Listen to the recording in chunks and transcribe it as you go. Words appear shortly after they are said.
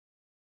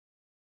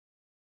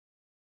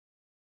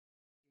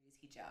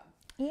Hijab.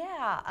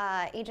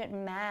 Yeah, Agent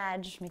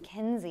Madge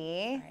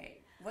Mckenzie. Right.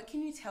 What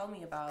can you tell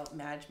me about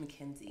Madge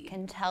Mckenzie? I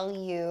can tell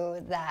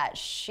you that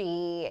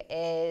she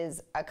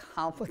is a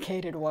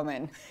complicated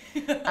woman.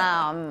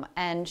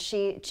 And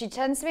she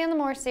tends to be on the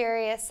more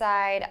serious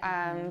side,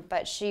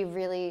 but she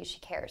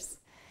cares.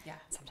 Yeah.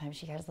 Sometimes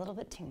she cares a little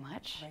bit too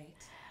much. Right.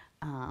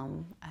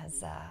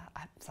 As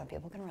some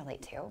people can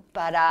relate to.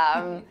 But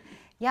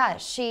yeah,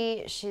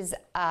 she's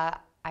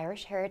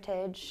Irish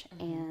heritage,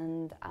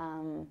 and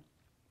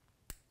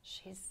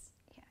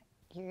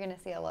you're gonna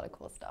see a lot of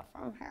cool stuff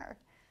from her.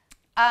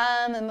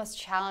 The most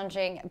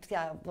challenging,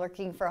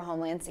 working for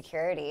Homeland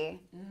Security.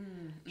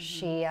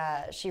 She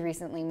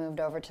recently moved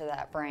over to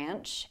that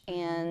branch,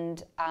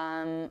 and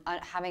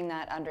having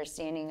that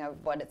understanding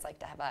of what it's like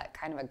to have a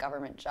kind of a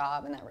government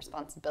job and that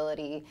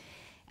responsibility,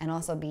 and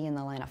also be in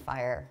the line of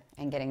fire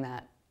and getting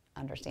that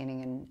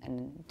understanding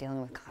and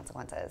dealing with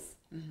consequences,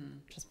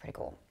 which is pretty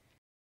cool.